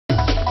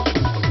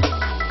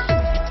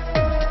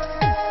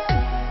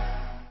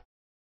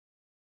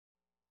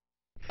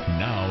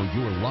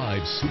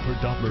Super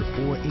Doppler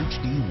 4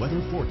 HD weather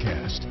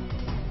forecast.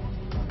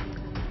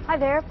 Hi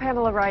there,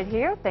 Pamela Wright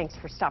here. Thanks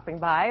for stopping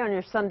by on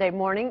your Sunday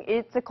morning.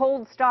 It's a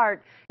cold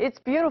start. It's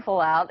beautiful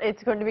out.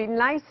 It's going to be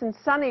nice and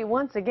sunny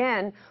once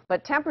again,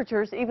 but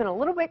temperatures even a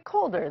little bit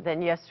colder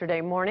than yesterday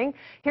morning.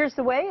 Here's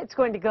the way it's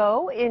going to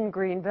go in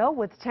Greenville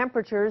with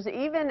temperatures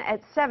even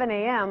at 7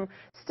 a.m.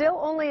 still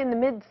only in the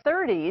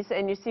mid-30s,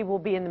 and you see we'll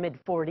be in the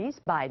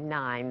mid-40s by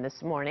 9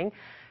 this morning.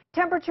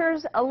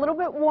 Temperatures a little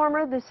bit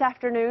warmer this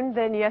afternoon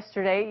than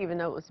yesterday, even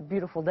though it was a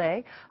beautiful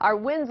day. Our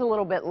wind's a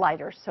little bit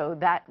lighter, so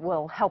that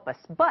will help us.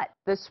 But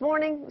this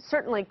morning,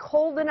 certainly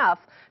cold enough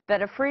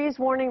that a freeze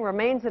warning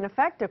remains in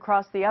effect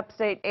across the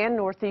upstate and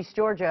northeast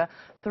Georgia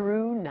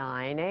through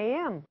 9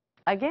 a.m.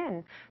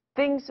 Again,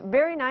 things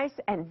very nice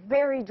and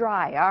very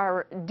dry.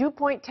 Our dew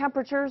point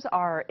temperatures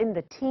are in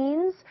the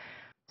teens.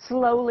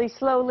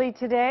 Slowly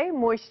today,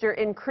 moisture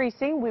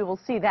increasing. We will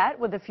see that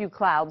with a few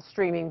clouds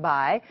streaming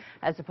by,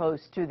 as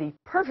opposed to the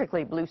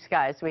perfectly blue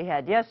skies we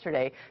had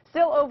yesterday.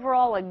 Still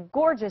overall a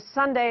gorgeous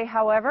Sunday,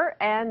 however,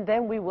 and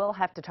then we will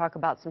have to talk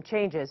about some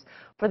changes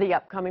for the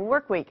upcoming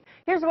work week.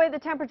 Here's the way the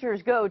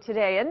temperatures go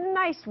today. A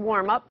nice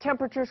warm-up,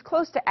 temperatures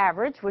close to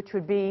average, which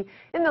would be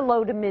in the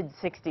low to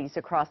mid-60s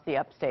across the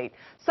upstate.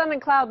 Sun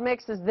and cloud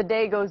mix as the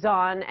day goes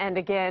on, and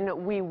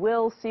again, we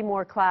will see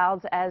more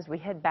clouds as we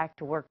head back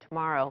to work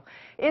tomorrow.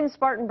 In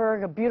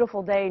Spartanburg, a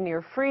beautiful day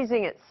near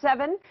freezing at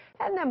 7,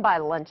 and then by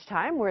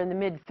lunchtime, we're in the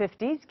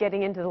mid-50s,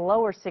 getting into the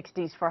lower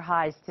 60s for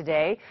highs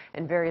today,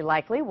 and very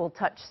likely we'll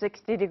touch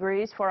 60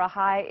 degrees for a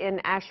high in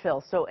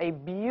Asheville. So a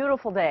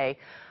beautiful day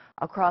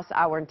across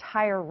our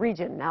entire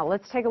region. Now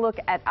let's take a look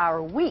at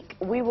our week.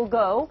 We will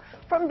go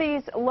from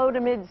these low to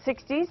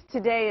mid-60s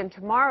today and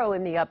tomorrow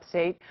in the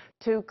upstate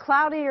to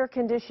cloudier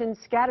conditions,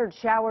 scattered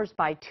showers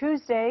by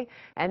Tuesday,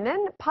 and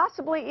then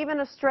possibly even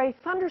a stray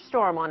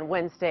thunderstorm on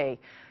Wednesday.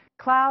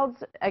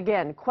 Clouds,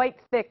 again, quite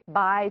thick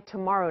by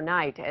tomorrow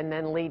night and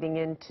then leading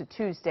into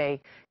Tuesday,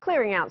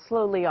 clearing out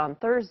slowly on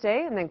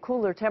Thursday, and then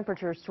cooler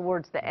temperatures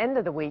towards the end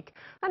of the week.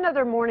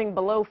 Another morning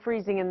below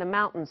freezing in the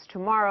mountains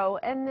tomorrow,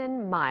 and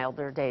then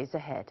milder days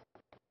ahead.